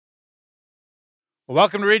Well,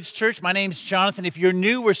 welcome to Ridge Church. My name's Jonathan. If you're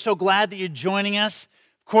new, we're so glad that you're joining us.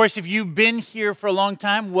 Of course, if you've been here for a long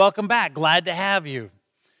time, welcome back. Glad to have you.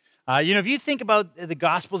 If you think about the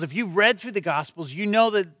Gospels, if you've read through the Gospels, you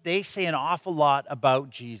know that they say an awful lot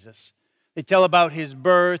about Jesus. They tell about his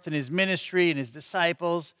birth and his ministry and his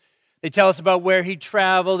disciples. They tell us about where he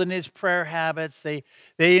traveled and his prayer habits. They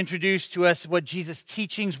introduce to us what Jesus'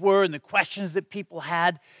 teachings were and the questions that people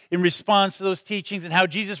had in response to those teachings and how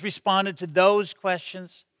Jesus responded to those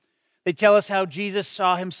questions. They tell us how Jesus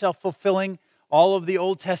saw himself fulfilling all of the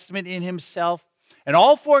Old Testament in himself. And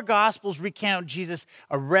all four Gospels recount Jesus'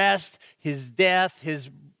 arrest, his death, his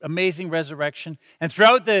amazing resurrection. And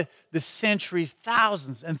throughout the centuries,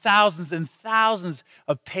 thousands and thousands and thousands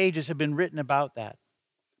of pages have been written about that.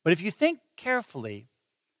 But if you think carefully,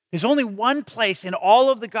 there's only one place in all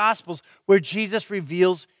of the Gospels where Jesus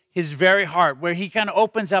reveals his very heart, where he kind of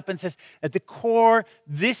opens up and says, at the core,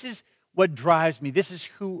 this is what drives me. This is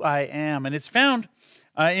who I am. And it's found,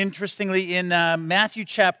 interestingly, in Matthew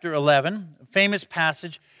chapter 11, a famous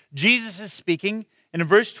passage. Jesus is speaking, and in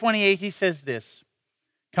verse 28, he says this,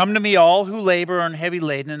 "Come to me, all who labor and are heavy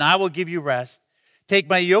laden, and I will give you rest. Take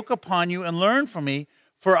my yoke upon you and learn from me,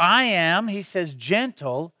 for I am," he says,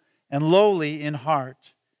 "gentle and lowly in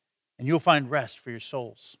heart, and you'll find rest for your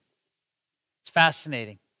souls." It's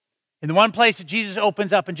fascinating. In the one place that Jesus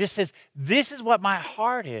opens up and just says, this is what my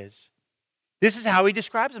heart is. This is how he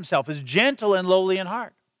describes himself, as gentle and lowly in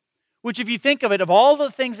heart. Which, if you think of it, of all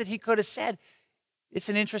the things that he could have said, it's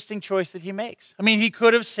an interesting choice that he makes. I mean, he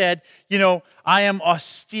could have said, I am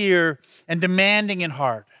austere and demanding in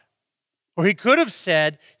heart. Or he could have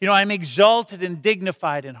said, I'm exalted and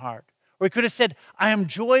dignified in heart. Or he could have said, I am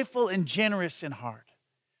joyful and generous in heart.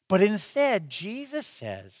 But instead, Jesus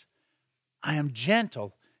says, I am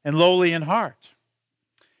gentle and lowly in heart.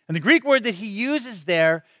 And the Greek word that he uses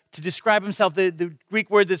there to describe himself, the Greek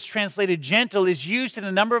word that's translated gentle, is used in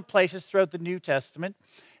a number of places throughout the New Testament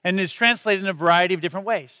and is translated in a variety of different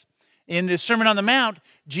ways. In the Sermon on the Mount,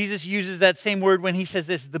 Jesus uses that same word when he says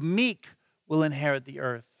this, the meek will inherit the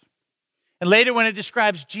earth. And later when it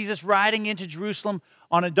describes Jesus riding into Jerusalem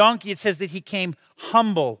on a donkey, it says that he came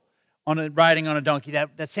humble riding on a donkey.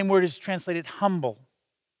 That same word is translated humble.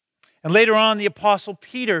 And later on, the Apostle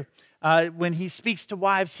Peter, when he speaks to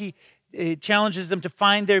wives, he challenges them to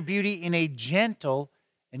find their beauty in a gentle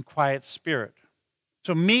and quiet spirit.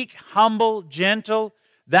 So meek, humble, gentle,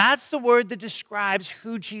 that's the word that describes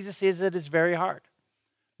who Jesus is at his very heart.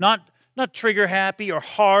 Not trigger happy or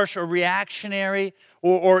harsh or reactionary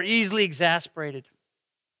or easily exasperated.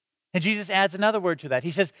 And Jesus adds another word to that. He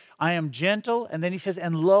says, I am gentle, and then he says,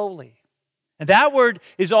 and lowly. And that word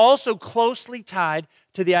is also closely tied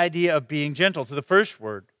to the idea of being gentle, to the first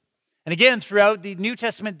word. And again, throughout the New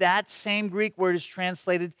Testament, that same Greek word is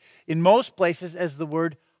translated in most places as the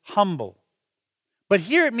word humble. But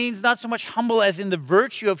here it means not so much humble as in the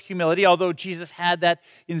virtue of humility, although Jesus had that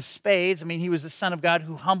in spades. I mean, he was the Son of God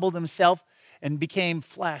who humbled himself and became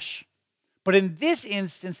flesh. But in this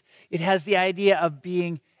instance, it has the idea of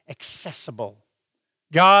being accessible.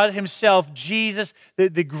 God himself, Jesus,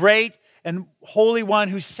 the great and holy one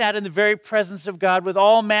who sat in the very presence of God with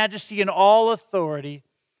all majesty and all authority,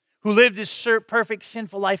 who lived his perfect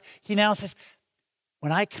sinful life, he now says,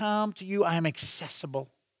 when I come to you, I am accessible.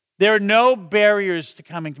 There are no barriers to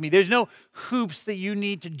coming to me. There's no hoops that you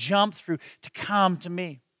need to jump through to come to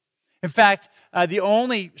me. In fact, the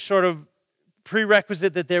only sort of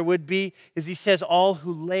prerequisite that there would be is he says, all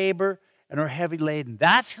who labor and are heavy laden.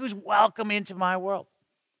 That's who's welcome into my world.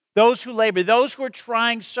 Those who labor, those who are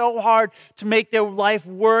trying so hard to make their life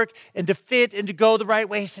work and to fit and to go the right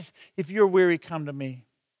way. He says, if you're weary, come to me.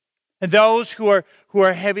 And those who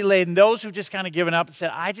are heavy laden, those who've just kind of given up and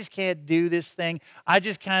said, I just can't do this thing. I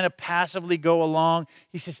just kind of passively go along.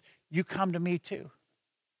 He says, you come to me too.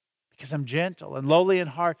 Because I'm gentle and lowly in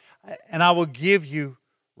heart, and I will give you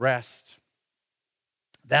rest.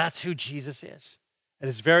 That's who Jesus is at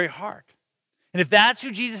his very heart. And if that's who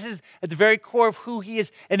Jesus is at the very core of who he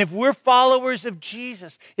is, and if we're followers of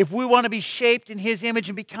Jesus, if we want to be shaped in his image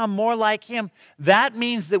and become more like him, that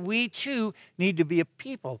means that we too need to be a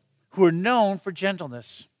people who are known for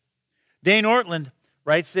gentleness. Dane Ortland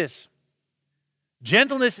writes this,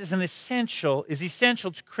 gentleness is essential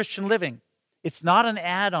to Christian living. It's not an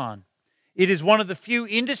add-on. It is one of the few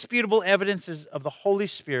indisputable evidences of the Holy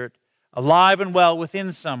Spirit alive and well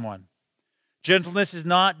within someone. Gentleness is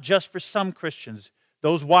not just for some Christians,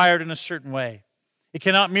 those wired in a certain way. It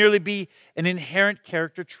cannot merely be an inherent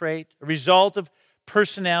character trait, a result of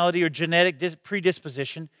personality or genetic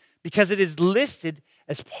predisposition, because it is listed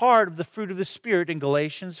as part of the fruit of the Spirit in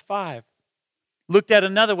Galatians 5. Looked at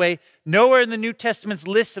another way, nowhere in the New Testament's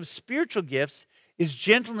list of spiritual gifts is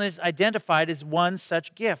gentleness identified as one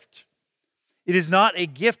such gift. It is not a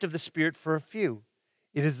gift of the Spirit for a few.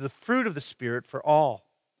 It is the fruit of the Spirit for all.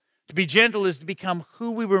 To be gentle is to become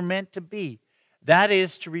who we were meant to be. That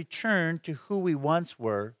is to return to who we once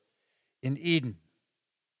were in Eden.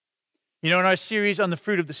 You know, in our series on the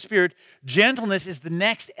fruit of the Spirit, gentleness is the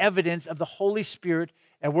next evidence of the Holy Spirit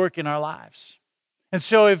at work in our lives. And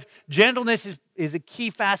so if gentleness is a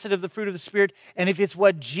key facet of the fruit of the Spirit, and if it's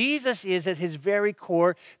what Jesus is at his very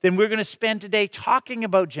core, then we're going to spend today talking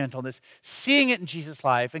about gentleness, seeing it in Jesus'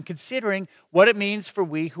 life, and considering what it means for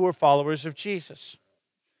we who are followers of Jesus.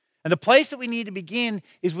 And the place that we need to begin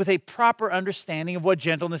is with a proper understanding of what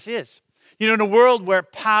gentleness is. You know, in a world where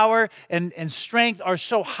power and strength are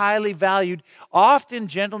so highly valued, often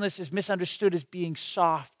gentleness is misunderstood as being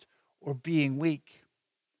soft or being weak.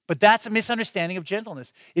 But that's a misunderstanding of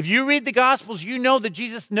gentleness. If you read the Gospels, you know that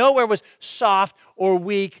Jesus nowhere was soft or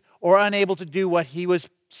weak or unable to do what he was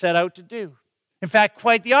set out to do. In fact,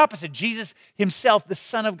 quite the opposite. Jesus himself, the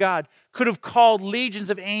Son of God, could have called legions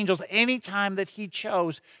of angels any time that he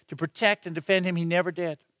chose to protect and defend him. He never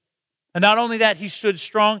did. And not only that, he stood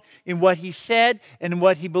strong in what he said and in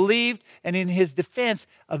what he believed and in his defense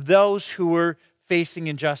of those who were facing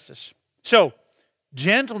injustice. So,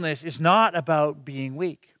 gentleness is not about being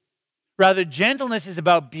weak. Rather, gentleness is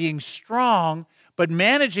about being strong, but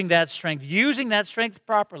managing that strength, using that strength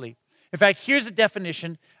properly. In fact, here's the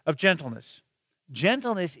definition of gentleness.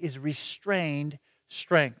 Gentleness is restrained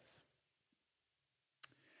strength.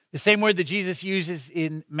 The same word that Jesus uses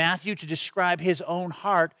in Matthew to describe his own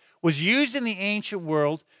heart was used in the ancient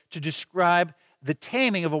world to describe the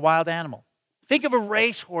taming of a wild animal. Think of a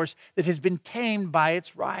racehorse that has been tamed by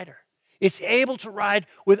its rider. It's able to ride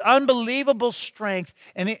with unbelievable strength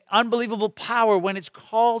and unbelievable power when it's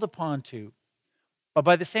called upon to. But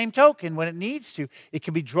by the same token, when it needs to, it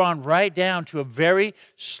can be drawn right down to a very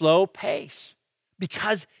slow pace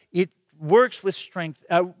because it works with strength,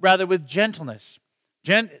 with gentleness.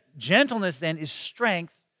 Gentleness then is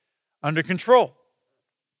strength under control.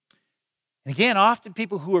 And again, often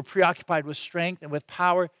people who are preoccupied with strength and with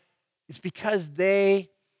power, it's because they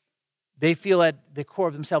feel at the core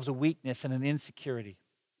of themselves a weakness and an insecurity.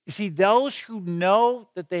 You see, those who know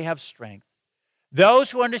that they have strength,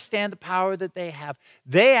 those who understand the power that they have,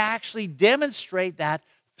 they actually demonstrate that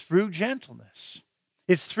through gentleness.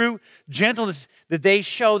 It's through gentleness that they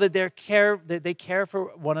show that they care for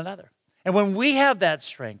one another. And when we have that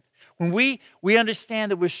strength, when we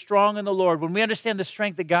understand that we're strong in the Lord, when we understand the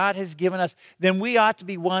strength that God has given us, then we ought to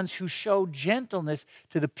be ones who show gentleness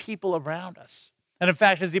to the people around us. And in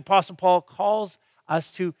fact, as the Apostle Paul calls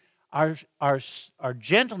us to, our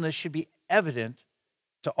gentleness should be evident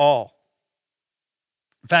to all.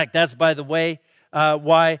 In fact, that's, by the way,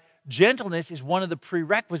 why gentleness is one of the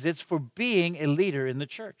prerequisites for being a leader in the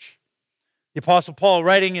church. The Apostle Paul,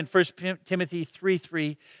 writing in 1 Timothy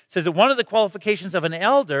 3:3, says that one of the qualifications of an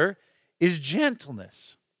elder is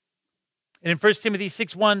gentleness. And in 1 Timothy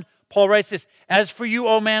 6:1, Paul writes this, "As for you,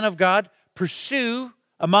 O man of God, pursue,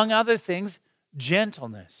 among other things,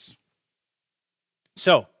 gentleness."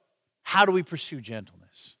 So, how do we pursue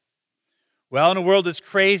gentleness? Well, in a world that's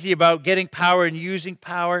crazy about getting power and using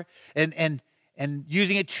power and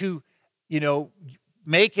using it to,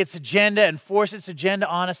 make its agenda and force its agenda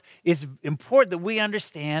on us, it's important that we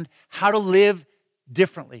understand how to live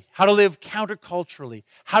differently, how to live counterculturally,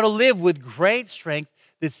 how to live with great strength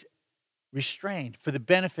that's restrained for the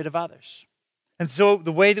benefit of others. And so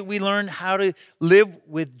the way that we learn how to live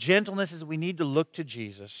with gentleness is that we need to look to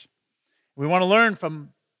Jesus. We want to learn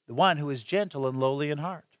from the one who is gentle and lowly in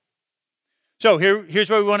heart. So here's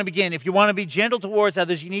where we want to begin. If you want to be gentle towards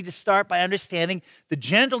others, you need to start by understanding the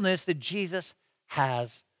gentleness that Jesus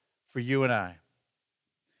has for you and I.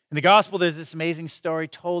 In the gospel, there's this amazing story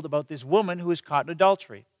told about this woman who was caught in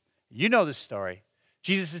adultery. You know this story.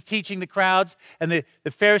 Jesus is teaching the crowds, and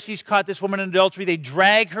the Pharisees caught this woman in adultery. They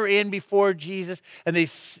drag her in before Jesus, and they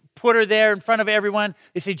put her there in front of everyone.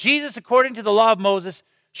 They say, "Jesus, according to the law of Moses,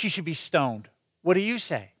 she should be stoned. What do you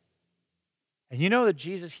say?" And you know that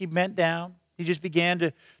Jesus, he bent down. He just began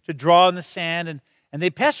to draw in the sand, and they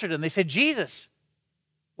pestered him. They said, "Jesus,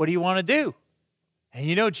 what do you want to do?" And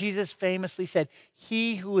you know, Jesus famously said,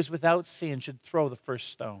 "He who is without sin should throw the first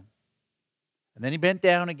stone." And then he bent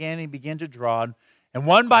down again and he began to draw. And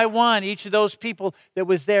one by one, each of those people that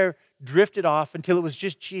was there drifted off until it was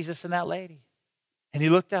just Jesus and that lady. And he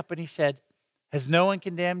looked up and he said, "Has no one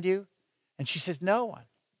condemned you?" And she says, "No one."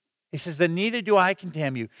 He says, "Then neither do I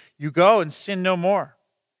condemn you. You go and sin no more."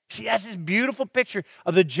 See, that's this beautiful picture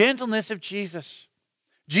of the gentleness of Jesus.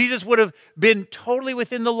 Jesus would have been totally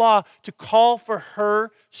within the law to call for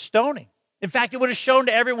her stoning. In fact, it would have shown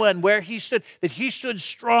to everyone where he stood, that he stood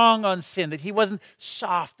strong on sin, that he wasn't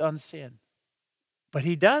soft on sin. But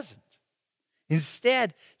he doesn't.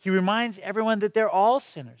 Instead, he reminds everyone that they're all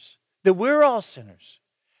sinners, that we're all sinners,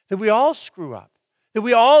 that we all screw up, that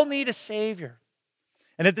we all need a Savior.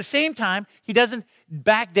 And at the same time, he doesn't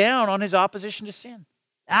back down on his opposition to sin.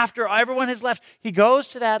 After everyone has left, he goes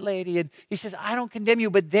to that lady and he says, I don't condemn you.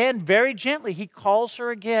 But then very gently, he calls her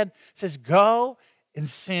again, says, go and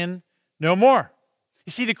sin no more.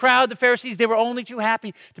 You see, the crowd, the Pharisees, they were only too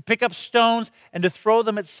happy to pick up stones and to throw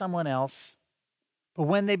them at someone else. But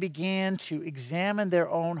when they began to examine their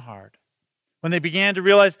own heart, when they began to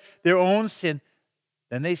realize their own sin,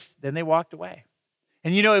 then they walked away.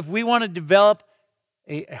 And you know, if we want to develop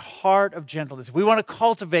a heart of gentleness, if we want to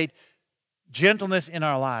cultivate gentleness in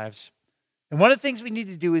our lives, and one of the things we need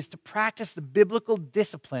to do is to practice the biblical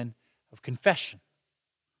discipline of confession.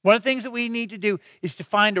 One of the things that we need to do is to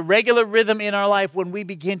find a regular rhythm in our life when we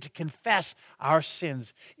begin to confess our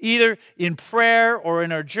sins, either in prayer or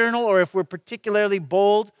in our journal, or if we're particularly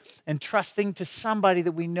bold and trusting to somebody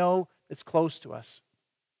that we know that's close to us.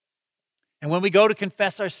 And when we go to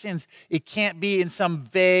confess our sins, it can't be in some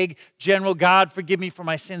vague, general, God, forgive me for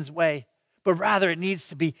my sins way, but rather it needs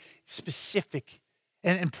to be specific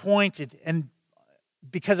and pointed, and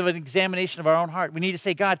because of an examination of our own heart. We need to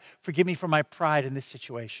say, God, forgive me for my pride in this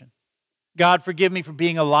situation. God, forgive me for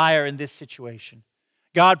being a liar in this situation.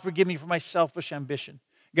 God, forgive me for my selfish ambition.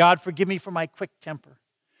 God, forgive me for my quick temper.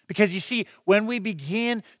 Because you see, when we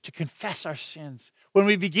begin to confess our sins, when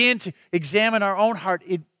we begin to examine our own heart,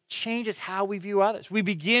 it changes how we view others. We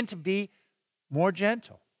begin to be more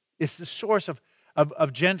gentle. It's the source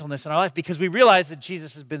of gentleness in our life because we realize that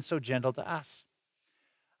Jesus has been so gentle to us.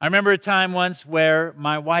 I remember a time once where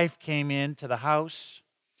my wife came into the house.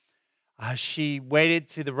 She waited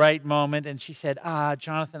to the right moment and she said,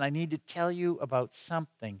 Jonathan, I need to tell you about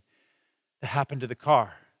something that happened to the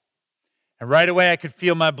car. And right away I could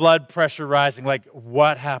feel my blood pressure rising, like,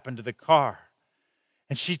 what happened to the car?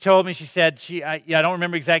 And she told me, she said, I don't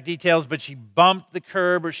remember exact details, but she bumped the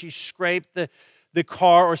curb or she scraped the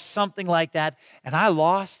car or something like that, and I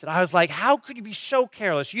lost it. I was like, how could you be so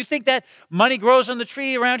careless? You think that money grows on the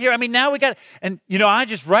tree around here? I mean, now we got, and you know, I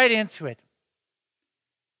just right into it.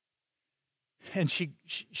 And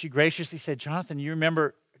she graciously said, Jonathan, you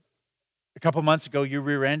remember a couple months ago you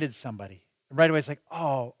rear-ended somebody. And right away it's like,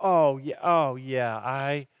 oh yeah,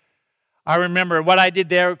 I remember what I did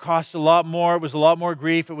there. It cost a lot more. It was a lot more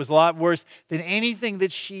grief. It was a lot worse than anything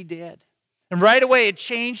that she did. And right away, it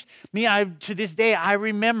changed me. To this day, I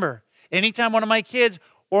remember. Anytime one of my kids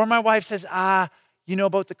or my wife says, you know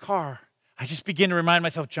about the car, I just begin to remind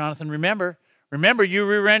myself, Jonathan, remember, you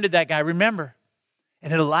rear-ended that guy, remember.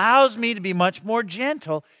 And it allows me to be much more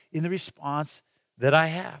gentle in the response that I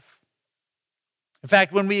have. In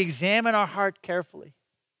fact, when we examine our heart carefully,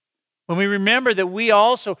 when we remember that we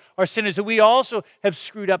also are sinners, that we also have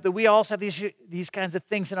screwed up, that we also have these kinds of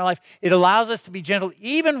things in our life, it allows us to be gentle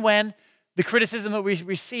even when the criticism that we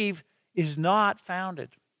receive is not founded.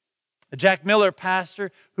 Jack Miller, pastor,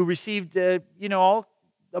 who received, a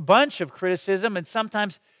bunch of criticism and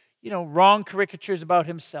sometimes, wrong caricatures about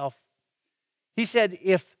himself. He said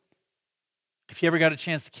if he ever got a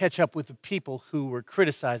chance to catch up with the people who were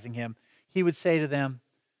criticizing him, he would say to them,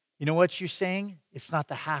 you know what you're saying? It's not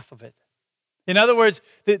the half of it. In other words,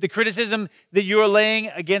 the criticism that you're laying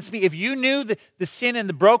against me, if you knew the sin and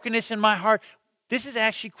the brokenness in my heart, this is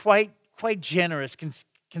actually quite generous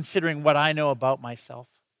considering what I know about myself.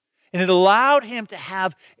 And it allowed him to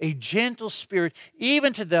have a gentle spirit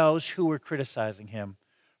even to those who were criticizing him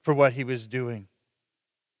for what he was doing.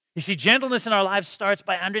 You see, gentleness in our lives starts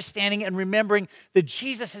by understanding and remembering that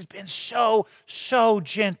Jesus has been so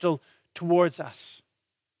gentle towards us.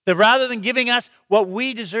 That rather than giving us what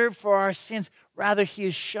we deserve for our sins, rather he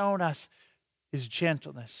has shown us his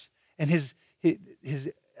gentleness and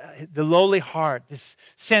the lowly heart, this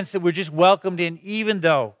sense that we're just welcomed in even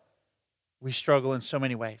though we struggle in so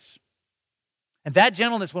many ways. And that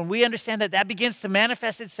gentleness, when we understand that begins to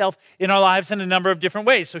manifest itself in our lives in a number of different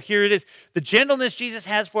ways. So here it is. The gentleness Jesus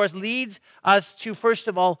has for us leads us to, first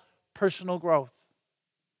of all, personal growth.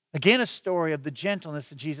 Again, a story of the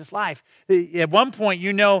gentleness of Jesus' life. At one point,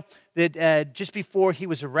 you know that just before he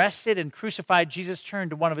was arrested and crucified, Jesus turned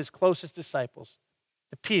to one of his closest disciples,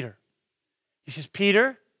 to Peter. He says,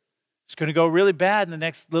 Peter, it's going to go really bad in the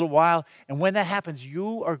next little while. And when that happens,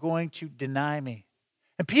 you are going to deny me.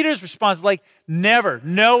 And Peter's response is like, never,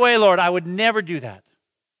 no way, Lord, I would never do that.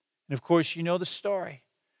 And of course, you know the story.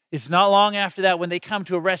 It's not long after that when they come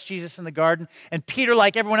to arrest Jesus in the garden, and Peter,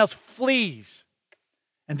 like everyone else, flees.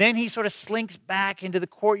 And then he sort of slinks back into the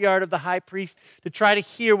courtyard of the high priest to try to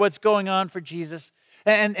hear what's going on for Jesus.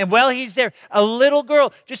 And while he's there, a little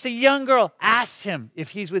girl, just a young girl, asks him if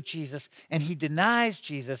he's with Jesus, and he denies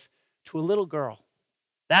Jesus to a little girl.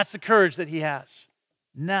 That's the courage that he has.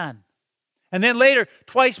 None. And then later,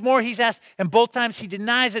 twice more he's asked, and both times he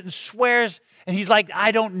denies it and swears, and he's like,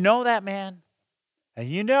 I don't know that man. And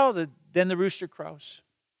you know that then the rooster crows,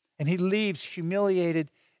 and he leaves humiliated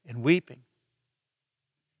and weeping.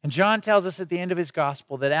 And John tells us at the end of his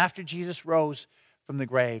gospel that after Jesus rose from the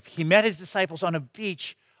grave, he met his disciples on a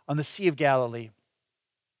beach on the Sea of Galilee.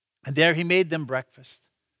 And there he made them breakfast.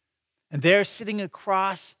 And there, sitting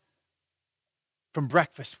across from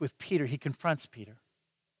breakfast with Peter, he confronts Peter.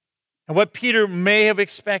 And what Peter may have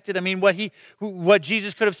expected, what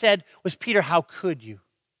Jesus could have said was, Peter, how could you?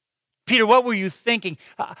 Peter, what were you thinking?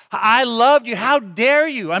 I loved you. How dare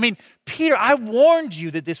you? Peter, I warned you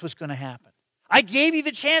that this was going to happen. I gave you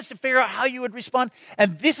the chance to figure out how you would respond,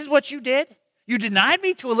 and this is what you did? You denied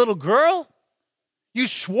me to a little girl? You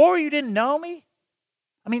swore you didn't know me?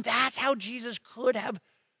 That's how Jesus could have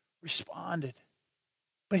responded.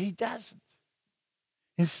 But he doesn't.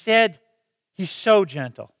 Instead, he's so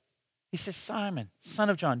gentle. He says, Simon, son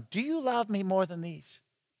of John, do you love me more than these?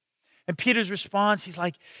 And Peter's response, he's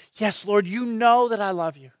like, yes, Lord, you know that I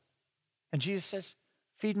love you. And Jesus says,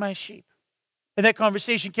 feed my sheep. And that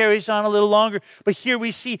conversation carries on a little longer. But here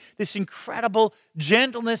we see this incredible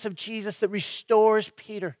gentleness of Jesus that restores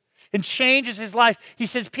Peter and changes his life. He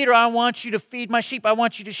says, Peter, I want you to feed my sheep. I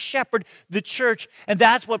want you to shepherd the church. And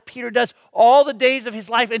that's what Peter does all the days of his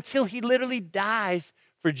life until he literally dies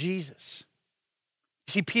for Jesus.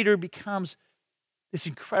 You see, Peter becomes this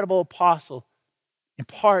incredible apostle in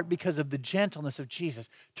part because of the gentleness of Jesus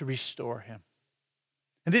to restore him.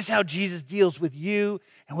 And this is how Jesus deals with you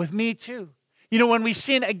and with me too. When we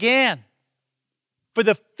sin again for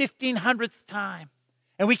the 1500th time,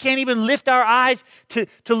 and we can't even lift our eyes to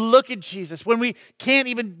look at Jesus, when we can't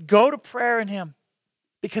even go to prayer in him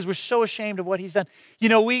because we're so ashamed of what he's done.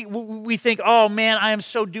 We think, oh man, I am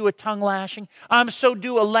so due a tongue lashing. I'm so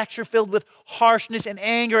due a lecture filled with harshness and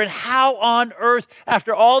anger. And how on earth,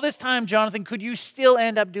 after all this time, Jonathan, could you still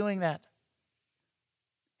end up doing that?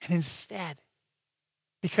 And instead,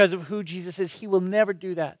 because of who Jesus is, he will never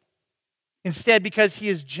do that. Instead, because he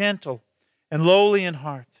is gentle and lowly in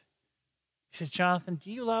heart, he says, Jonathan, do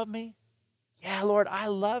you love me? Yeah, Lord, I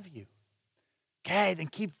love you. Okay, then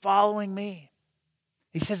keep following me.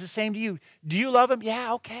 He says the same to you. Do you love him?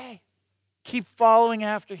 Yeah, okay. Keep following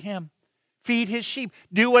after him. Feed his sheep.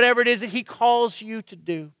 Do whatever it is that he calls you to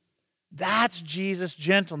do. That's Jesus'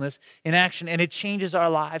 gentleness in action, and it changes our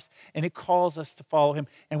lives, and it calls us to follow him,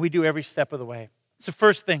 and we do every step of the way. It's the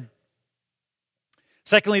first thing.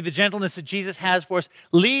 Secondly, the gentleness that Jesus has for us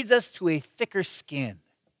leads us to a thicker skin.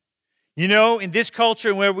 In this culture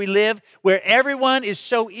and where we live, where everyone is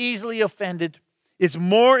so easily offended, it's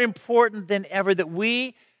more important than ever that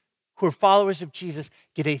we, who are followers of Jesus,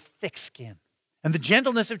 get a thick skin. And the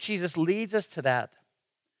gentleness of Jesus leads us to that.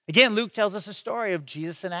 Again, Luke tells us a story of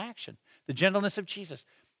Jesus in action, the gentleness of Jesus.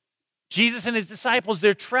 Jesus and his disciples,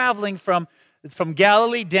 they're traveling from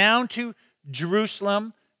Galilee down to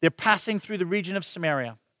Jerusalem. They're passing through the region of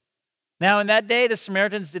Samaria. Now, in that day, the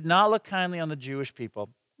Samaritans did not look kindly on the Jewish people.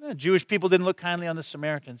 The Jewish people didn't look kindly on the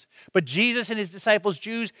Samaritans. But Jesus and his disciples,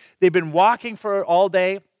 Jews, they've been walking for all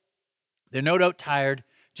day. They're no doubt tired.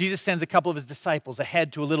 Jesus sends a couple of his disciples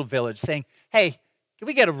ahead to a little village saying, hey, can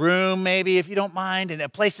we get a room maybe, if you don't mind, and a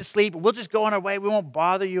place to sleep? We'll just go on our way. We won't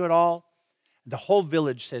bother you at all. And the whole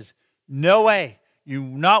village says, no way. You're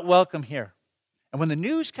not welcome here. And when the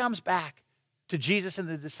news comes back to Jesus and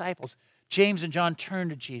the disciples, James and John turn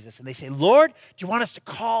to Jesus and they say, Lord, do you want us to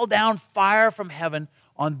call down fire from heaven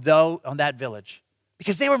on that village?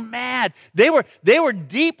 Because they were mad. They were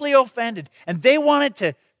deeply offended, and they wanted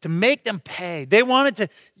to make them pay. They wanted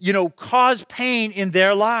to, cause pain in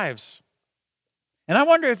their lives. And I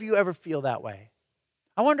wonder if you ever feel that way.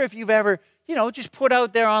 I wonder if you've ever, just put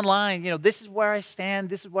out there online, this is where I stand,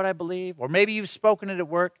 this is what I believe. Or maybe you've spoken it at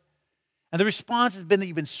work, and the response has been that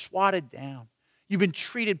you've been swatted down. You've been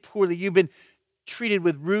treated poorly. You've been treated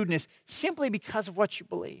with rudeness simply because of what you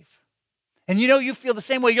believe. And you feel the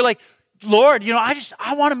same way. You're like, Lord,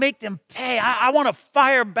 I want to make them pay. I want to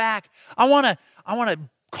fire back. I want to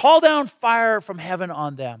call down fire from heaven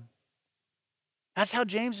on them. That's how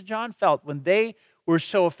James and John felt when they were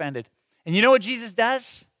so offended. And you know what Jesus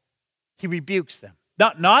does? He rebukes them.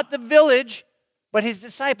 Not the village, but his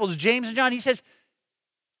disciples, James and John. He says,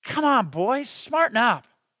 come on, boys, smarten up.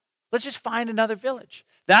 Let's just find another village.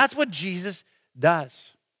 That's what Jesus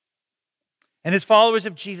does. And as followers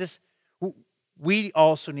of Jesus, we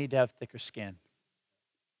also need to have thicker skin.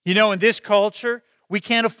 You know, in this culture, we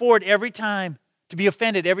can't afford every time to be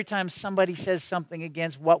offended every time somebody says something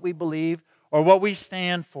against what we believe or what we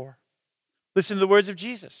stand for. Listen to the words of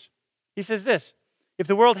Jesus. He says this, if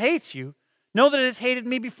the world hates you, know that it has hated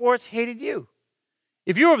me before it's hated you.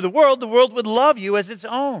 If you were of the world would love you as its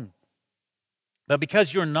own. But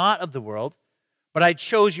because you're not of the world, but I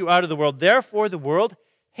chose you out of the world, therefore the world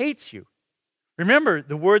hates you. Remember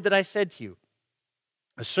the word that I said to you.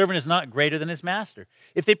 A servant is not greater than his master.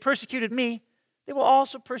 If they persecuted me, they will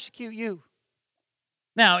also persecute you.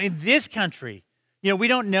 Now, in this country, we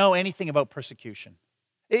don't know anything about persecution.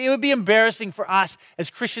 It would be embarrassing for us as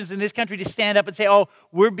Christians in this country to stand up and say, oh,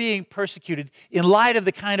 we're being persecuted in light of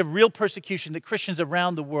the kind of real persecution that Christians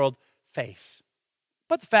around the world face.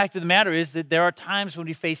 But the fact of the matter is that there are times when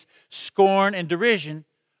we face scorn and derision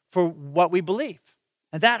for what we believe.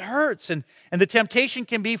 And that hurts. And the temptation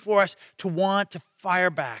can be for us to want to fire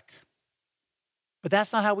back. But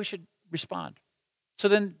that's not how we should respond. So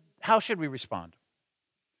then, how should we respond?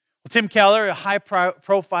 Well, Tim Keller, a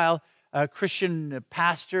high-profile Christian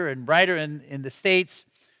pastor and writer in the States,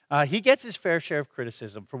 he gets his fair share of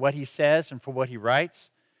criticism for what he says and for what he writes.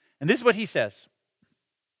 And this is what he says.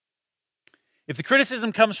 If the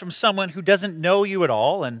criticism comes from someone who doesn't know you at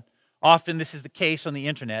all, and often this is the case on the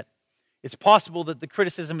internet, it's possible that the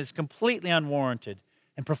criticism is completely unwarranted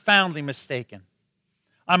and profoundly mistaken.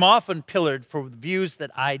 I'm often pillared for views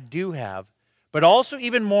that I do have, but also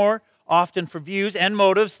even more often for views and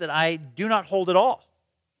motives that I do not hold at all.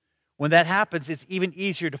 When that happens, it's even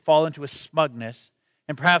easier to fall into a smugness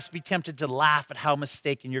and perhaps be tempted to laugh at how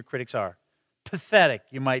mistaken your critics are. Pathetic,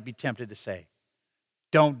 you might be tempted to say.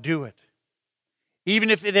 Don't do it.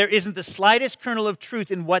 Even if there isn't the slightest kernel of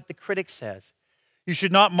truth in what the critic says, you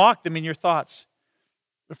should not mock them in your thoughts.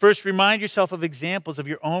 But first, remind yourself of examples of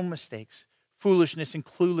your own mistakes, foolishness and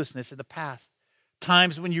cluelessness in the past,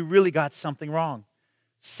 times when you really got something wrong.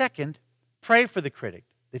 Second, pray for the critic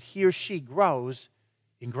that he or she grows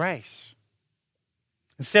in grace.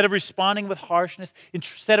 Instead of responding with harshness,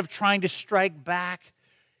 instead of trying to strike back,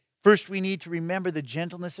 first we need to remember the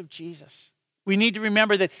gentleness of Jesus. We need to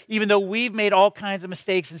remember that even though we've made all kinds of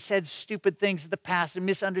mistakes and said stupid things in the past and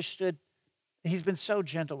misunderstood, he's been so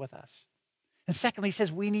gentle with us. And secondly, he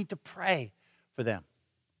says we need to pray for them.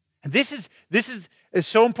 And this is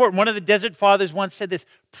so important. One of the Desert Fathers once said this,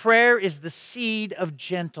 prayer is the seed of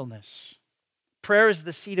gentleness. Prayer is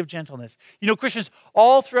the seed of gentleness. Christians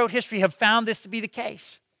all throughout history have found this to be the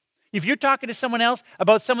case. If you're talking to someone else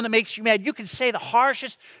about someone that makes you mad, you can say the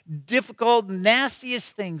harshest, difficult,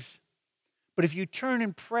 nastiest things. But if you turn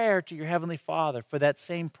in prayer to your Heavenly Father for that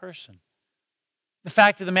same person, the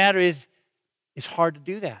fact of the matter is, it's hard to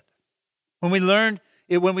do that. When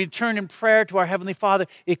we turn in prayer to our Heavenly Father,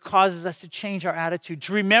 it causes us to change our attitude,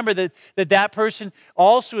 to remember that person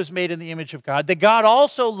also is made in the image of God, that God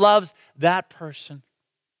also loves that person.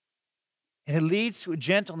 And it leads to a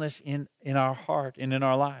gentleness in our heart and in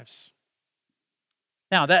our lives.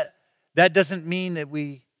 Now, that doesn't mean that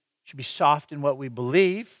we should be soft in what we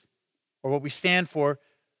believe or what we stand for,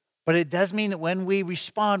 but it does mean that when we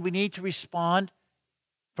respond, we need to respond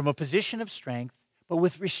from a position of strength, but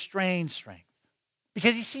with restrained strength.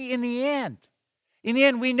 Because you see, in the end,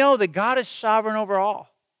 we know that God is sovereign over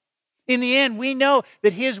all. In the end, we know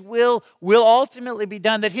that His will ultimately be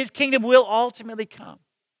done, that His kingdom will ultimately come.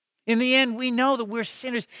 In the end, we know that we're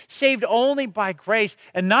sinners saved only by grace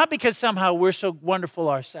and not because somehow we're so wonderful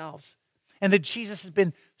ourselves. And that Jesus has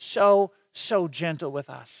been so gentle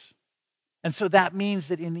with us. And so that means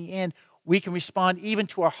that in the end, we can respond even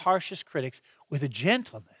to our harshest critics with a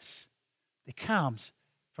gentleness that comes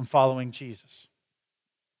from following Jesus.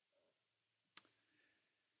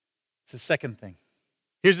 It's the second thing.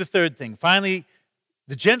 Here's the third thing. Finally,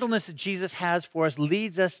 the gentleness that Jesus has for us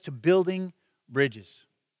leads us to building bridges.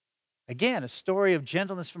 Again, a story of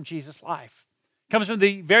gentleness from Jesus' life. It comes from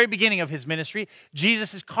the very beginning of His ministry.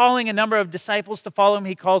 Jesus is calling a number of disciples to follow Him.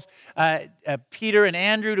 He calls Peter and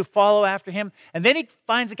Andrew to follow after Him. And then He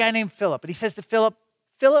finds a guy named Philip. And He says to Philip,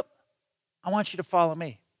 I want you to follow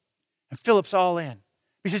me. And Philip's all in.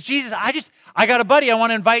 He says, Jesus, I got a buddy I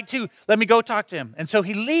want to invite too. Let me go talk to him. And so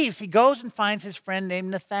he leaves. He goes and finds his friend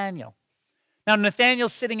named Nathanael. Now,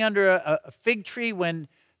 Nathanael's sitting under a fig tree when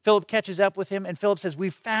Philip catches up with him. And Philip says,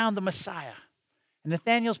 we found the Messiah. And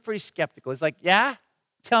Nathanael's pretty skeptical. He's like, yeah?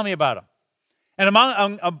 Tell me about him. And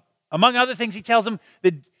among other things, he tells him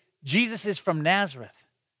that Jesus is from Nazareth.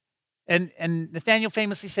 And Nathanael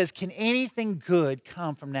famously says, can anything good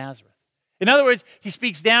come from Nazareth? In other words, he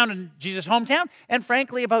speaks down in Jesus' hometown and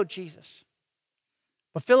frankly about Jesus.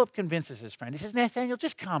 But Philip convinces his friend. He says, Nathanael,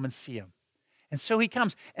 just come and see him. And so he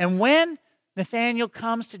comes. And when Nathanael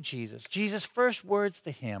comes to Jesus, Jesus' first words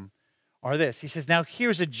to him are this. He says, now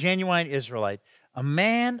here's a genuine Israelite, a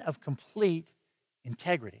man of complete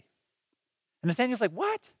integrity. And Nathanael's like,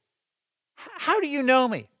 what? How do you know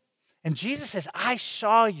me? And Jesus says, I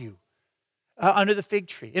saw you under the fig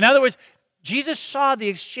tree. In other words, Jesus saw the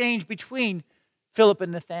exchange between Philip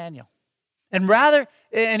and Nathanael.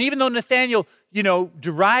 And even though Nathanael,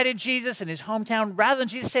 derided Jesus in his hometown, rather than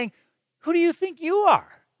Jesus saying, who do you think you are?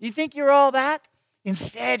 You think you're all that?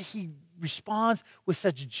 Instead, he responds with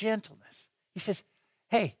such gentleness. He says,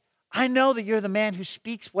 hey, I know that you're the man who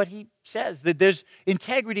speaks what he says, that there's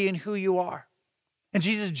integrity in who you are. And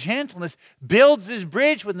Jesus' gentleness builds this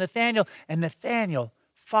bridge with Nathanael, and Nathanael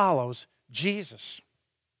follows Jesus.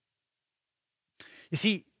 You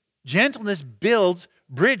see, gentleness builds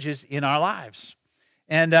bridges in our lives.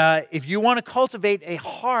 And if you want to cultivate a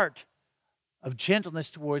heart of gentleness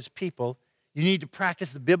towards people, you need to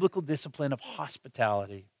practice the biblical discipline of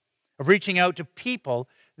hospitality, of reaching out to people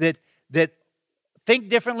that think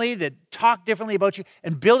differently, that talk differently about you,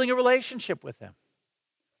 and building a relationship with them.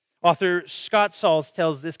 Author Scott Sauls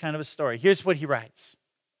tells this kind of a story. Here's what he writes.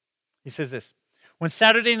 He says this. When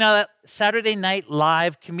Saturday Night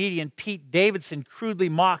Live comedian Pete Davidson crudely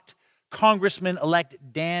mocked Congressman-elect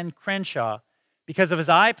Dan Crenshaw because of his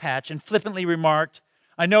eye patch and flippantly remarked,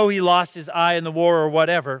 I know he lost his eye in the war or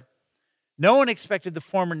whatever, no one expected the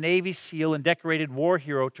former Navy SEAL and decorated war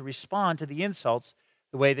hero to respond to the insults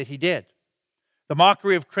the way that he did. The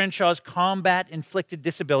mockery of Crenshaw's combat-inflicted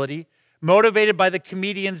disability, motivated by the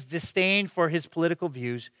comedian's disdain for his political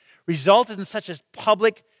views, resulted in such a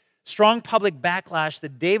strong public backlash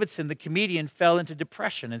that Davidson, the comedian, fell into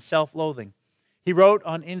depression and self-loathing. He wrote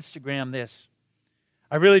on Instagram this,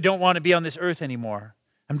 I really don't want to be on this earth anymore.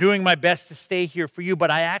 I'm doing my best to stay here for you, but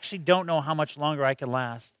I actually don't know how much longer I can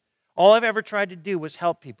last. All I've ever tried to do was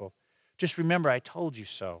help people. Just remember, I told you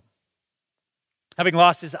so. Having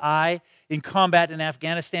lost his eye in combat in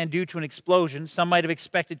Afghanistan due to an explosion, some might have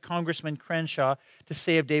expected Congressman Crenshaw to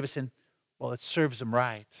say of Davidson, well, it serves him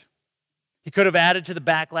right. He could have added to the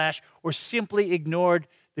backlash or simply ignored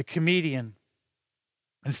the comedian.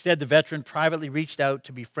 Instead, the veteran privately reached out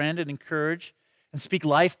to befriend and encourage and speak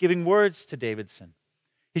life-giving words to Davidson.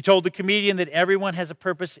 He told the comedian that everyone has a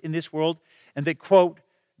purpose in this world and that, quote,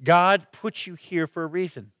 God put you here for a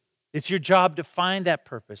reason. It's your job to find that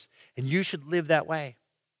purpose, and you should live that way.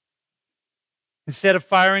 Instead of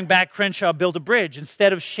firing back, Crenshaw built a bridge.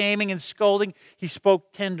 Instead of shaming and scolding, he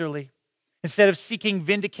spoke tenderly. Instead of seeking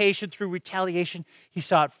vindication through retaliation, he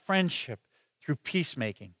sought friendship through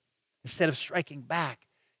peacemaking. Instead of striking back,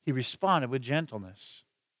 he responded with gentleness.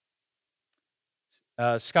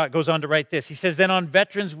 Scott goes on to write this. He says, then on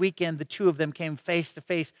Veterans Weekend, the two of them came face to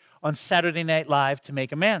face on Saturday Night Live to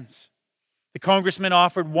make amends. The congressman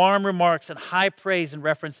offered warm remarks and high praise in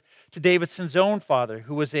reference to Davidson's own father,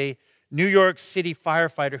 who was a New York City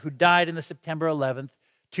firefighter who died in the September 11th,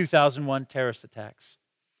 2001 terrorist attacks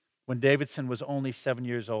when Davidson was only 7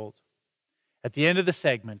 years old. At the end of the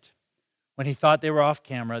segment, when he thought they were off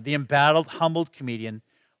camera, the embattled, humbled comedian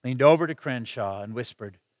leaned over to Crenshaw and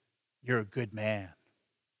whispered, you're a good man.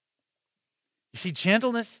 You see,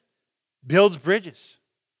 gentleness builds bridges.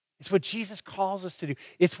 It's what Jesus calls us to do.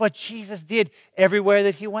 It's what Jesus did everywhere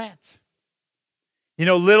that he went.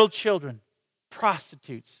 Little children,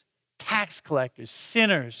 prostitutes, tax collectors,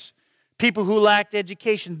 sinners, people who lacked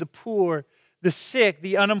education, the poor, the sick,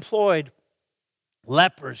 the unemployed,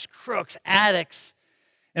 lepers, crooks, addicts,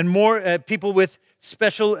 and more people with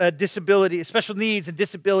special needs and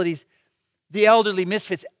disabilities, the elderly,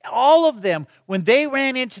 misfits, all of them, when they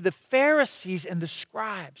ran into the Pharisees and the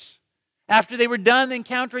scribes, after they were done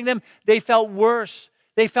encountering them, they felt worse.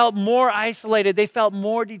 They felt more isolated. They felt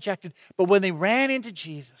more dejected. But when they ran into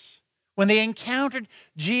Jesus, when they encountered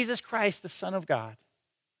Jesus Christ, the Son of God,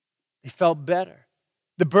 they felt better.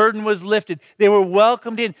 The burden was lifted. They were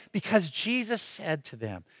welcomed in because Jesus said to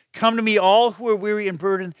them, come to me, all who are weary and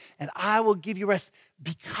burdened, and I will give you rest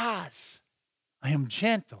because I am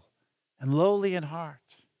gentle and lowly in heart.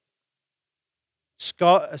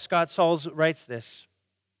 Scott Sauls writes this.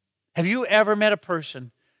 Have you ever met a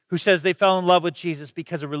person who says they fell in love with Jesus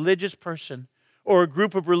because a religious person or a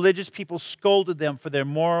group of religious people scolded them for their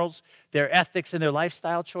morals, their ethics, and their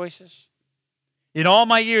lifestyle choices? In all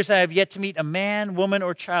my years, I have yet to meet a man, woman,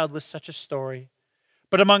 or child with such a story.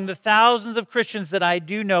 But among the thousands of Christians that I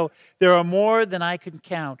do know, there are more than I can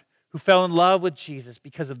count who fell in love with Jesus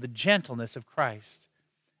because of the gentleness of Christ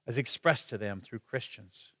as expressed to them through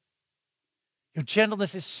Christians.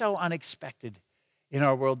 Gentleness is so unexpected in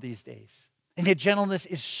our world these days. And yet gentleness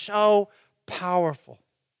is so powerful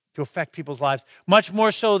to affect people's lives, much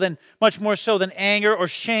more so than anger or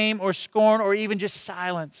shame or scorn or even just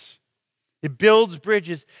silence. It builds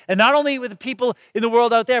bridges, and not only with the people in the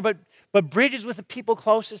world out there, but bridges with the people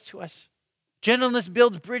closest to us. Gentleness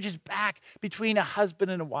builds bridges back between a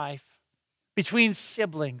husband and a wife, between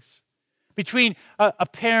siblings, between a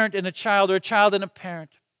parent and a child, or a child and a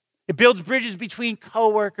parent. It builds bridges between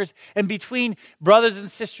coworkers and between brothers and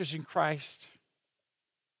sisters in Christ.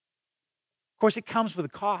 Of course, it comes with a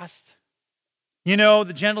cost.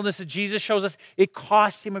 The gentleness that Jesus shows us, it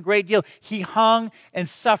cost him a great deal. He hung and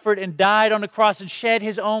suffered and died on the cross and shed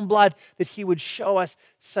his own blood that he would show us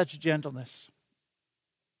such gentleness.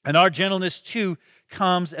 And our gentleness, too,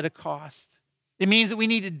 comes at a cost. It means that we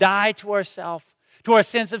need to die to ourselves, to our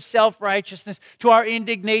sense of self-righteousness, to our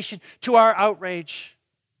indignation, to our outrage.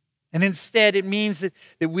 And instead, it means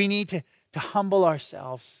that we need to humble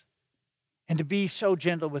ourselves and to be so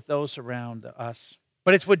gentle with those around us.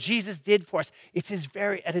 But it's what Jesus did for us. It's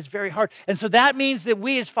at his very heart. And so that means that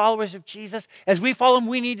we as followers of Jesus, as we follow him,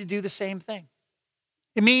 we need to do the same thing.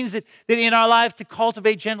 It means that in our lives, to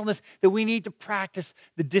cultivate gentleness, that we need to practice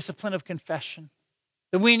the discipline of confession.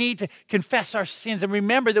 That we need to confess our sins and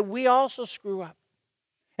remember that we also screw up.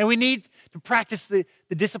 And we need to practice the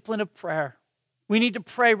discipline of prayer. We need to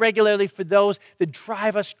pray regularly for those that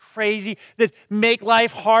drive us crazy, that make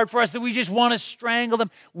life hard for us, that we just want to strangle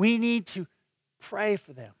them. We need to pray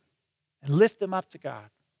for them and lift them up to God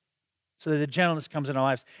so that the gentleness comes in our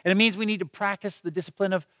lives. And it means we need to practice the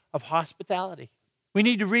discipline of hospitality. We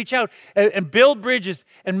need to reach out and build bridges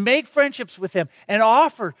and make friendships with them and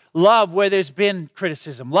offer love where there's been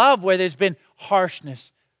criticism, love where there's been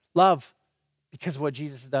harshness, love because of what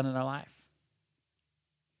Jesus has done in our life.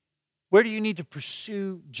 Where do you need to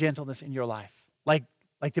pursue gentleness in your life? Like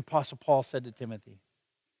the Apostle Paul said to Timothy.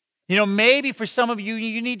 Maybe for some of you,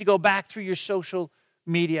 you need to go back through your social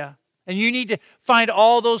media and you need to find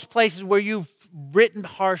all those places where you've written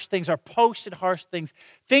harsh things or posted harsh things,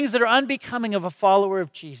 things that are unbecoming of a follower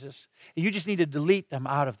of Jesus. And you just need to delete them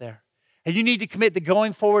out of there. And you need to commit that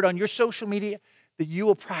going forward on your social media that you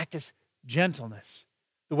will practice gentleness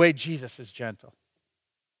the way Jesus is gentle.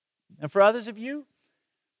 And for others of you,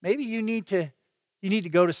 maybe you need to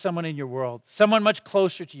go to someone in your world, someone much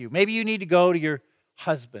closer to you. Maybe you need to go to your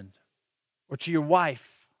husband or to your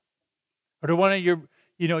wife or to one of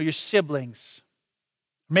your siblings.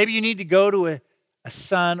 Maybe you need to go to a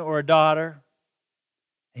son or a daughter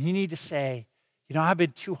and you need to say, I've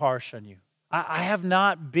been too harsh on you. I have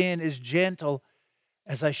not been as gentle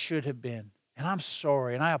as I should have been. And I'm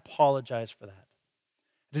sorry and I apologize for that.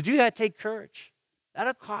 To do that, take courage.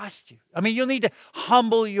 That'll cost you. You'll need to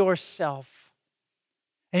humble yourself.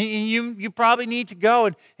 And you probably need to go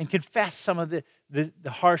and confess some of the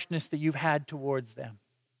harshness that you've had towards them.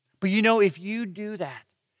 But if you do that,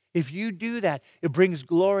 it brings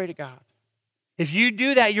glory to God. If you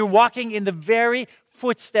do that, you're walking in the very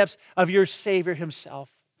footsteps of your Savior himself.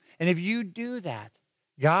 And if you do that,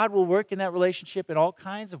 God will work in that relationship in all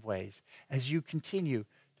kinds of ways as you continue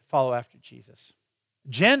to follow after Jesus.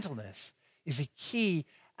 Gentleness is a key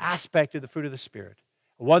aspect of the fruit of the Spirit,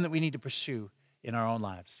 one that we need to pursue in our own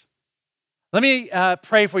lives. Let me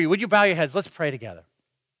pray for you. Would you bow your heads? Let's pray together.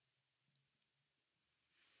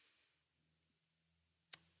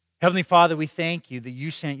 Heavenly Father, we thank you that you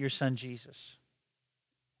sent your Son Jesus.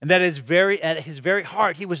 And that at his very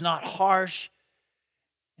heart, he was not harsh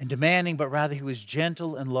and demanding, but rather he was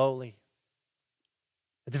gentle and lowly.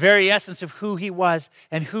 At the very essence of who he was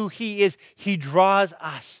and who he is, he draws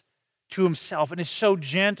us to himself and is so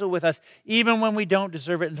gentle with us, even when we don't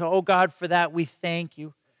deserve it. And so, God, for that, we thank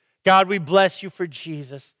you. God, we bless you for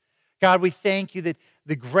Jesus. God, we thank you that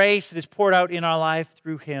the grace that is poured out in our life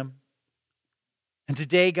through him. And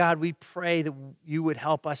today, God, we pray that you would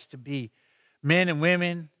help us to be men and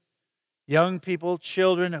women, young people,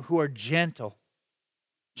 children who are gentle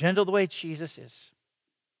the way Jesus is.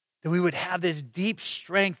 That we would have this deep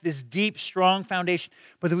strength, this deep, strong foundation,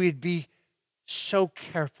 but that we would be so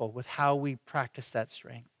careful with how we practice that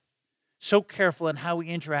strength. So careful in how we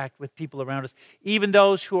interact with people around us, even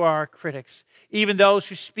those who are our critics, even those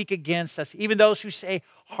who speak against us, even those who say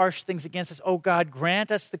harsh things against us. Oh God,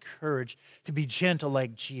 grant us the courage to be gentle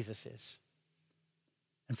like Jesus is.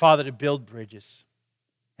 And Father, to build bridges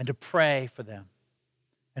and to pray for them.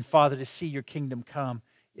 And Father, to see your kingdom come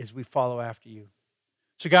as we follow after you.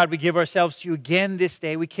 So God, we give ourselves to you again this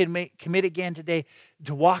day. We commit again today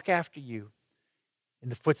to walk after you in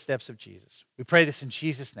the footsteps of Jesus. We pray this in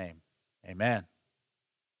Jesus' name. Amen.